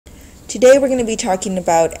Today we're going to be talking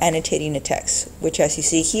about annotating a text, which as you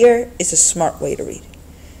see here is a smart way to read.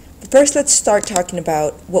 But first let's start talking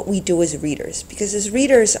about what we do as readers, because as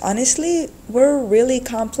readers, honestly, we're really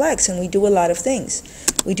complex and we do a lot of things.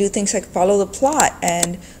 We do things like follow the plot,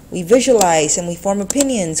 and we visualize, and we form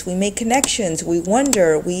opinions, we make connections, we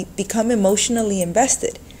wonder, we become emotionally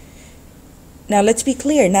invested. Now let's be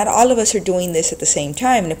clear, not all of us are doing this at the same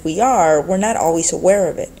time, and if we are, we're not always aware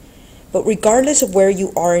of it. But regardless of where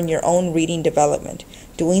you are in your own reading development,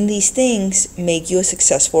 doing these things make you a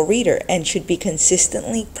successful reader and should be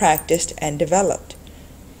consistently practiced and developed.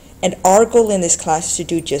 And our goal in this class is to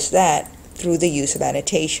do just that through the use of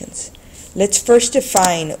annotations. Let's first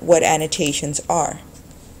define what annotations are.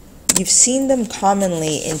 You've seen them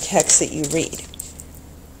commonly in texts that you read.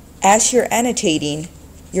 As you're annotating,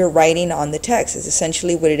 you're writing on the text is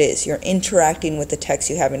essentially what it is. You're interacting with the text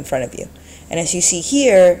you have in front of you. And as you see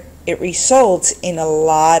here, it results in a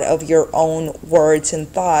lot of your own words and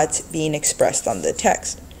thoughts being expressed on the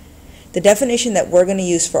text. The definition that we're going to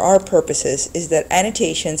use for our purposes is that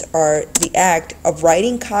annotations are the act of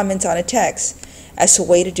writing comments on a text as a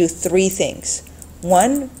way to do three things.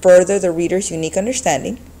 1, further the reader's unique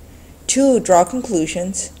understanding. 2, draw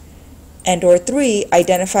conclusions. And or 3,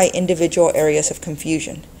 identify individual areas of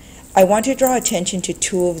confusion. I want to draw attention to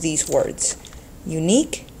two of these words,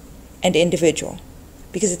 unique and individual,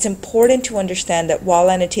 because it's important to understand that while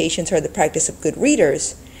annotations are the practice of good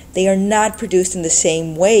readers, they are not produced in the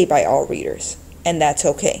same way by all readers, and that's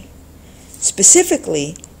okay.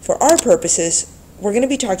 Specifically, for our purposes, we're going to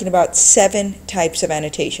be talking about 7 types of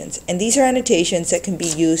annotations, and these are annotations that can be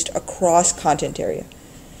used across content area.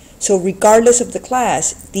 So regardless of the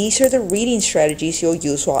class, these are the reading strategies you'll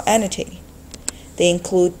use while annotating. They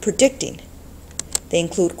include predicting, they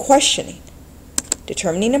include questioning,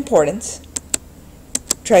 determining importance,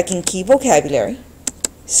 tracking key vocabulary,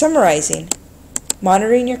 summarizing,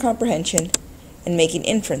 monitoring your comprehension, and making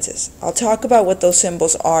inferences. I'll talk about what those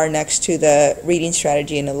symbols are next to the reading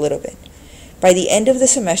strategy in a little bit. By the end of the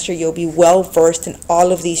semester, you'll be well versed in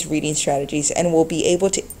all of these reading strategies and will be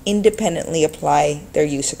able to independently apply their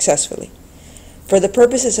use successfully. For the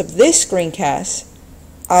purposes of this screencast,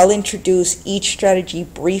 I'll introduce each strategy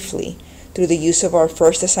briefly through the use of our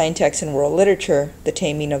first assigned text in world literature, The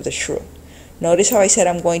Taming of the Shrew. Notice how I said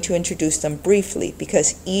I'm going to introduce them briefly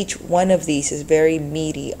because each one of these is very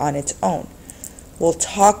meaty on its own. We'll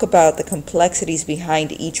talk about the complexities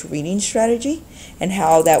behind each reading strategy and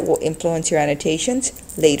how that will influence your annotations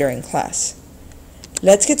later in class.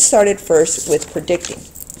 Let's get started first with predicting.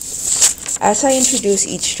 As I introduce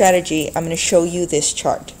each strategy, I'm going to show you this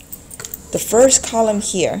chart. The first column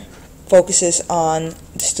here focuses on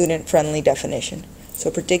the student-friendly definition.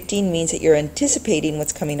 So predicting means that you're anticipating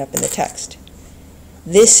what's coming up in the text.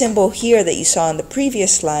 This symbol here that you saw on the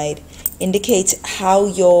previous slide indicates how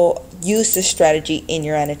you'll use this strategy in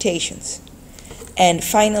your annotations. And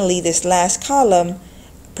finally, this last column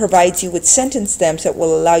provides you with sentence stems that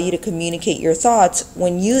will allow you to communicate your thoughts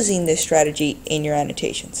when using this strategy in your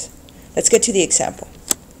annotations. Let's get to the example.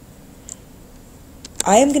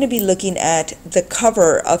 I am going to be looking at the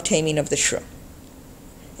cover of Taming of the Shrew.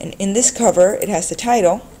 And in this cover, it has the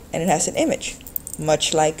title and it has an image,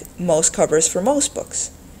 much like most covers for most books.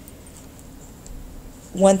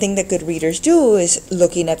 One thing that good readers do is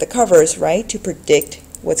looking at the covers, right, to predict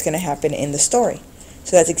what's going to happen in the story.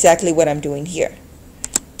 So that's exactly what I'm doing here.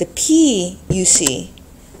 The P you see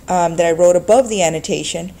that I wrote above the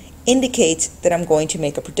annotation indicates that I'm going to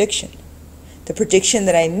make a prediction. The prediction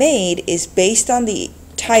that I made is based on the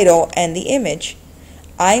title and the image.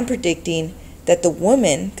 I'm predicting that the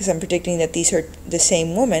woman, because I'm predicting that these are the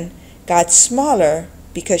same woman, got smaller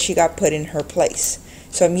because she got put in her place.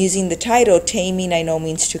 So I'm using the title, Taming I know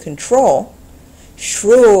means to control.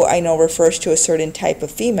 Shrew I know refers to a certain type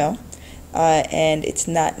of female, and it's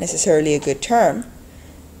not necessarily a good term.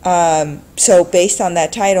 So based on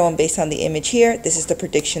that title and based on the image here, this is the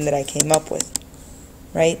prediction that I came up with,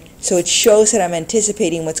 right? So it shows that I'm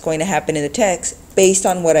anticipating what's going to happen in the text based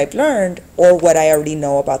on what I've learned or what I already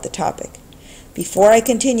know about the topic. Before I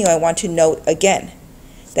continue, I want to note again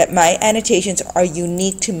that my annotations are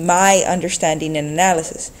unique to my understanding and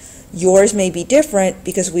analysis. Yours may be different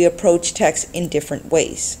because we approach text in different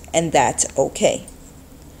ways, and that's okay.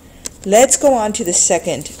 Let's go on to the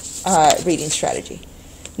second reading strategy.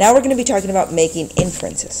 Now we're going to be talking about making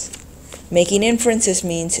inferences. Making inferences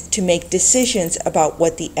means to make decisions about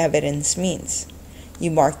what the evidence means.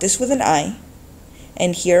 You mark this with an I,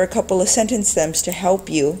 and here are a couple of sentence stems to help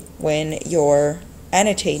you when you're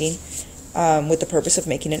annotating with the purpose of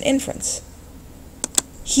making an inference.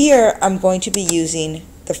 Here I'm going to be using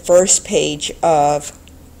the first page of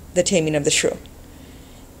The Taming of the Shrew.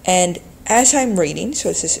 And as I'm reading, so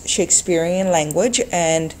this is Shakespearean language,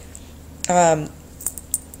 and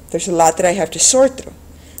there's a lot that I have to sort through.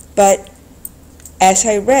 But as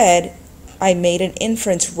I read, I made an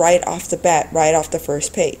inference right off the bat, right off the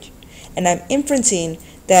first page. And I'm inferencing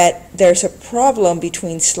that there's a problem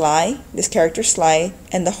between Sly, this character Sly,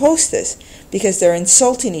 and the hostess, because they're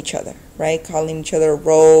insulting each other, right? Calling each other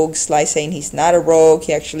rogues, Sly saying he's not a rogue,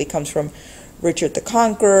 he actually comes from Richard the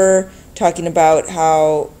Conqueror, talking about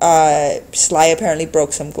how Sly apparently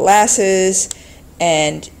broke some glasses,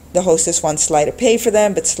 and the hostess wants Sly to pay for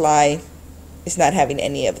them, but Sly is not having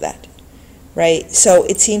any of that, right? So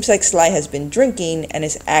it seems like Sly has been drinking and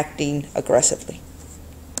is acting aggressively.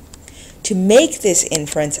 To make this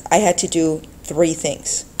inference, I had to do three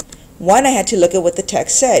things. One, I had to look at what the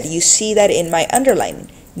text said. You see that in my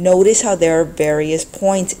underlining. Notice how there are various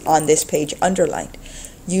points on this page underlined.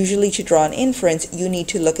 Usually to draw an inference, you need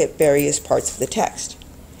to look at various parts of the text.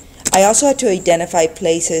 I also had to identify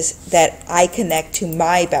places that I connect to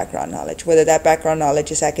my background knowledge, whether that background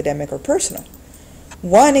knowledge is academic or personal.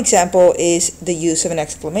 One example is the use of an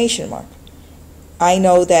exclamation mark. I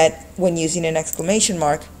know that when using an exclamation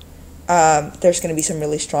mark, there's going to be some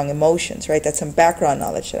really strong emotions, right? That's some background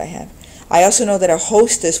knowledge that I have. I also know that a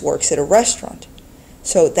hostess works at a restaurant,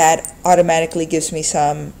 so that automatically gives me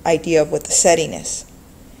some idea of what the setting is.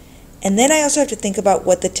 And then I also have to think about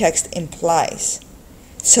what the text implies.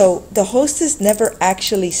 So the hostess never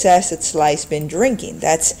actually says that Sly's been drinking.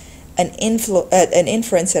 That's an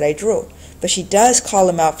inference that I drew. But she does call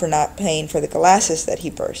him out for not paying for the glasses that he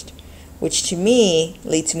burst, which to me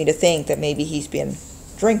leads me to think that maybe he's been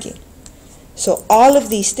drinking. So all of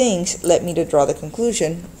these things led me to draw the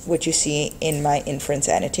conclusion, which you see in my inference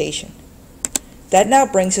annotation. That now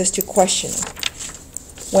brings us to questioning.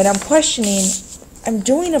 When I'm questioning, I'm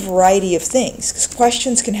doing a variety of things, because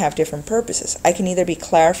questions can have different purposes. I can either be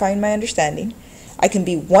clarifying my understanding, I can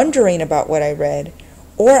be wondering about what I read,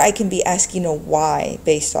 or I can be asking a why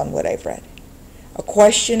based on what I've read. A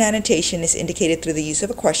question annotation is indicated through the use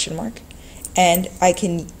of a question mark, and I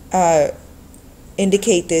can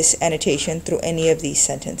indicate this annotation through any of these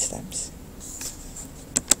sentence stems.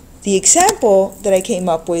 The example that I came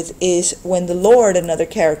up with is when the Lord, another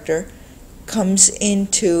character, comes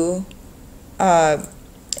into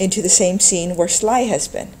the same scene where Sly has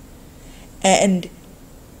been. And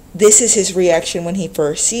this is his reaction when he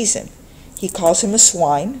first sees him. He calls him a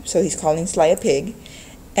swine, so he's calling Sly a pig,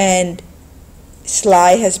 and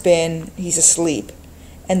Sly he's asleep.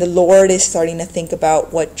 And the Lord is starting to think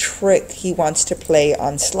about what trick he wants to play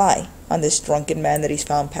on Sly, on this drunken man that he's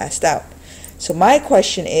found passed out. So my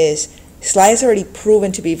question is, Sly has already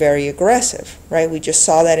proven to be very aggressive, right? We just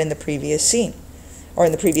saw that in the previous scene, or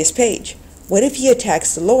in the previous page. What if he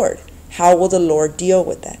attacks the Lord? How will the Lord deal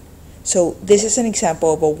with that? So this is an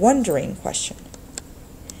example of a wondering question.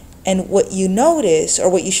 And what you notice, or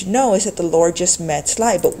what you should know, is that the Lord just met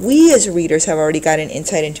Sly. But we as readers have already got an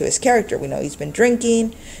insight into his character. We know he's been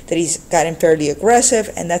drinking, that he's gotten fairly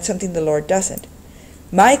aggressive, and that's something the Lord doesn't.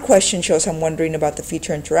 My question shows I'm wondering about the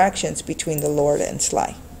future interactions between the Lord and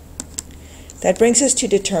Sly. That brings us to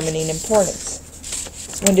determining importance.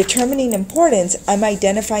 When determining importance, I'm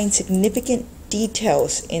identifying significant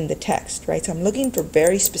details in the text, right? So I'm looking for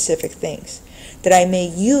very specific things that I may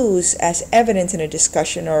use as evidence in a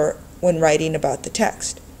discussion or when writing about the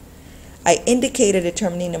text. I indicate a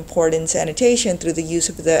determining importance annotation through the use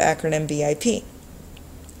of the acronym VIP,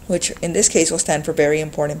 which in this case will stand for very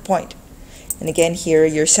important point. And again, here are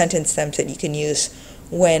your sentence stems that you can use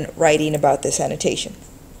when writing about this annotation.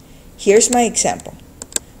 Here's my example.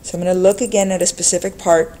 So I'm going to look again at a specific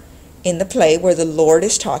part in the play where the Lord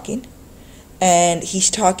is talking, and he's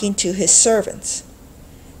talking to his servants.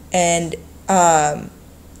 And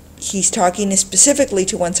he's talking specifically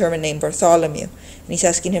to one servant named Bartholomew, and he's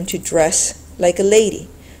asking him to dress like a lady,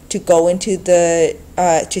 to go into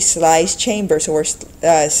to Sly's chamber, so where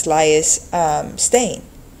Sly is staying,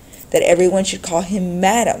 that everyone should call him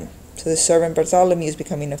Madam. So the servant Bartholomew is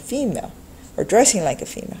becoming a female, or dressing like a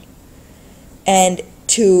female, and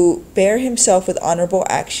to bear himself with honorable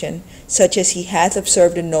action, such as he hath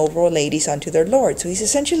observed in noble ladies unto their lord. So he's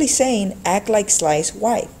essentially saying, act like Sly's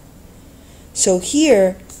wife. So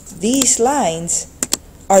here, these lines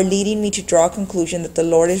are leading me to draw a conclusion that the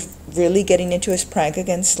Lord is really getting into his prank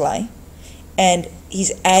against Sly, and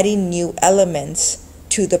he's adding new elements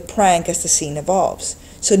to the prank as the scene evolves.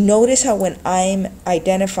 So notice how when I'm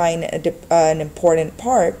identifying an important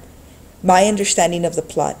part, my understanding of the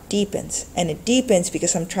plot deepens, and it deepens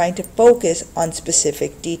because I'm trying to focus on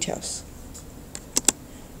specific details.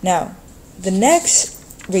 Now, the next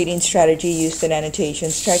reading strategy used in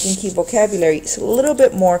annotations, tracking key vocabulary is a little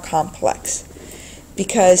bit more complex,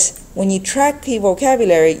 because when you track key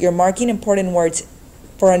vocabulary, you're marking important words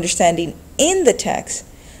for understanding in the text,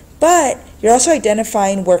 but you're also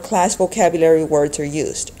identifying where class vocabulary words are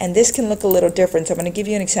used. And this can look a little different, so I'm going to give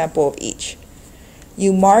you an example of each.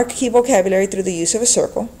 You mark key vocabulary through the use of a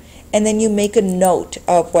circle, and then you make a note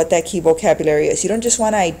of what that key vocabulary is. You don't just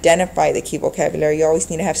want to identify the key vocabulary, you always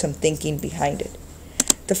need to have some thinking behind it.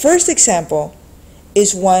 The first example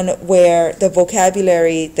is one where the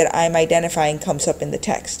vocabulary that I'm identifying comes up in the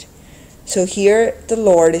text. So here the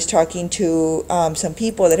Lord is talking to some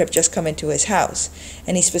people that have just come into his house,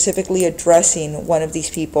 and he's specifically addressing one of these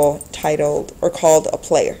people titled or called a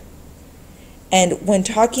player. And when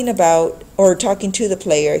talking about or talking to the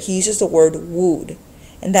player, he uses the word wooed,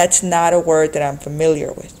 and that's not a word that I'm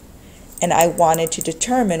familiar with. And I wanted to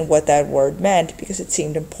determine what that word meant because it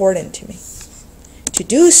seemed important to me. To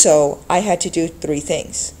do so, I had to do three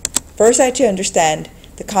things. First, I had to understand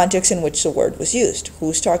the context in which the word was used,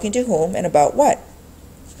 who's talking to whom and about what,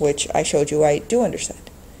 which I showed you I do understand.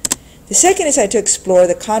 The second is I had to explore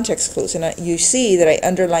the context clues, and you see that I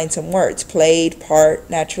underlined some words: played, part,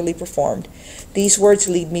 naturally performed. These words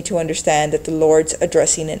lead me to understand that the Lord's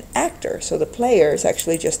addressing an actor, so the player is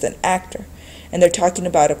actually just an actor, and they're talking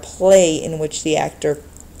about a play in which the actor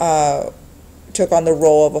took on the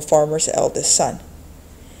role of a farmer's eldest son.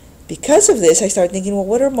 Because of this, I started thinking, well,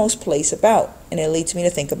 what are most plays about? And it leads me to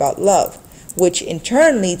think about love, which in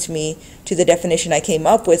turn leads me to the definition I came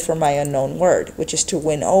up with for my unknown word, which is to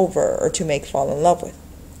win over or to make fall in love with.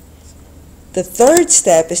 The third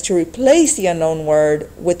step is to replace the unknown word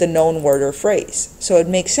with the known word or phrase. So it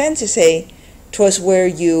makes sense to say, 'twas where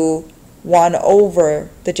you won over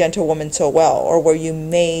the gentlewoman so well, or where you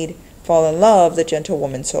made fall in love the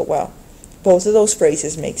gentlewoman so well. Both of those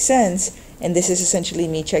phrases make sense, and this is essentially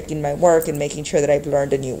me checking my work and making sure that I've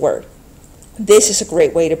learned a new word. This is a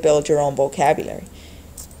great way to build your own vocabulary.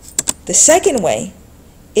 The second way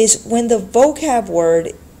is when the vocab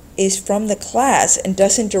word is from the class and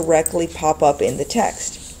doesn't directly pop up in the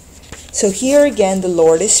text. So here again, the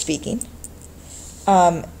Lord is speaking,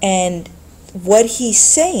 and what he's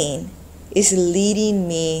saying is leading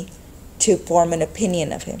me to form an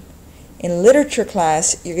opinion of him. In literature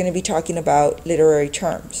class, you're going to be talking about literary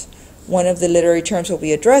terms. One of the literary terms we'll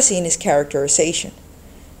be addressing is characterization.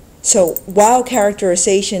 So while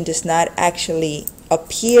characterization does not actually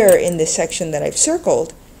appear in this section that I've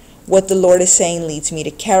circled, what the Lord is saying leads me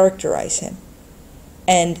to characterize him.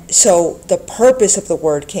 And so the purpose of the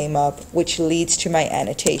word came up, which leads to my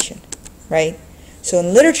annotation, right? So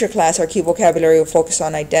in literature class, our key vocabulary will focus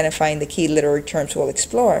on identifying the key literary terms we'll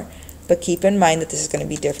explore, but keep in mind that this is going to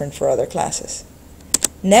be different for other classes.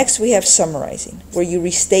 Next, we have summarizing, where you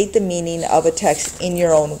restate the meaning of a text in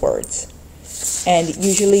your own words. And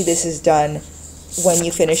usually this is done when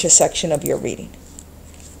you finish a section of your reading.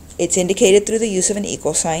 It's indicated through the use of an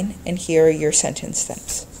equal sign, and here are your sentence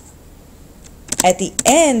stems. At the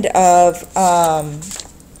end of the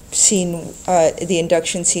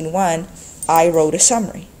induction scene 1, I wrote a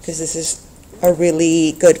summary, because this is a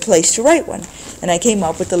really good place to write one. And I came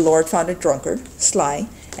up with the Lord found a drunkard, sly,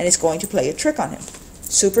 and is going to play a trick on him.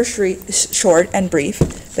 Super short and brief,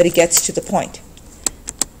 but it gets to the point.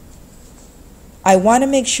 I want to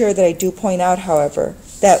make sure that I do point out, however,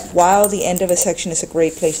 that while the end of a section is a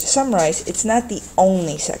great place to summarize, it's not the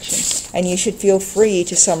only section, and you should feel free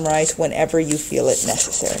to summarize whenever you feel it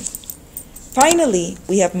necessary. Finally,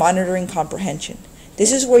 we have monitoring comprehension.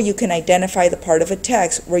 This is where you can identify the part of a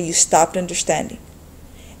text where you stopped understanding,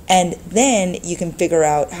 and then you can figure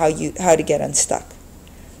out how to get unstuck.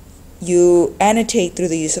 You annotate through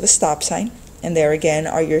the use of a stop sign, and there again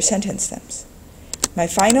are your sentence stems. My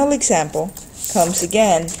final example comes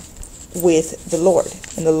again with the Lord,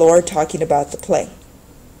 and the Lord talking about the play.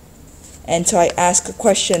 And so I ask a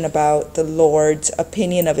question about the Lord's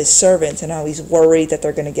opinion of his servants and how he's worried that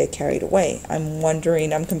they're going to get carried away.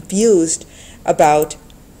 I'm confused about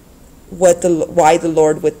why the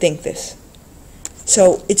Lord would think this.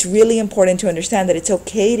 So it's really important to understand that it's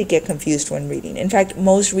okay to get confused when reading. In fact,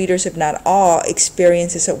 most readers, if not all,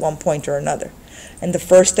 experience this at one point or another. And the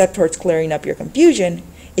first step towards clearing up your confusion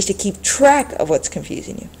is to keep track of what's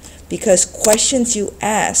confusing you. Because questions you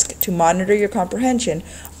ask to monitor your comprehension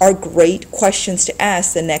are great questions to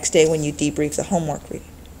ask the next day when you debrief the homework reading.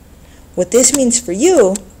 What this means for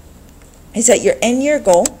you is that your end-year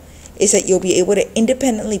goal is that you'll be able to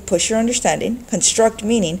independently push your understanding, construct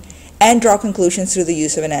meaning, and draw conclusions through the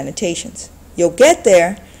use of an annotations. You'll get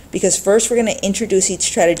there because first we're going to introduce each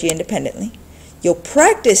strategy independently. You'll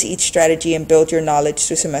practice each strategy and build your knowledge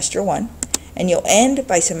through semester 1. and you'll end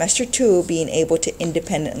by semester 2 being able to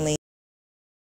independently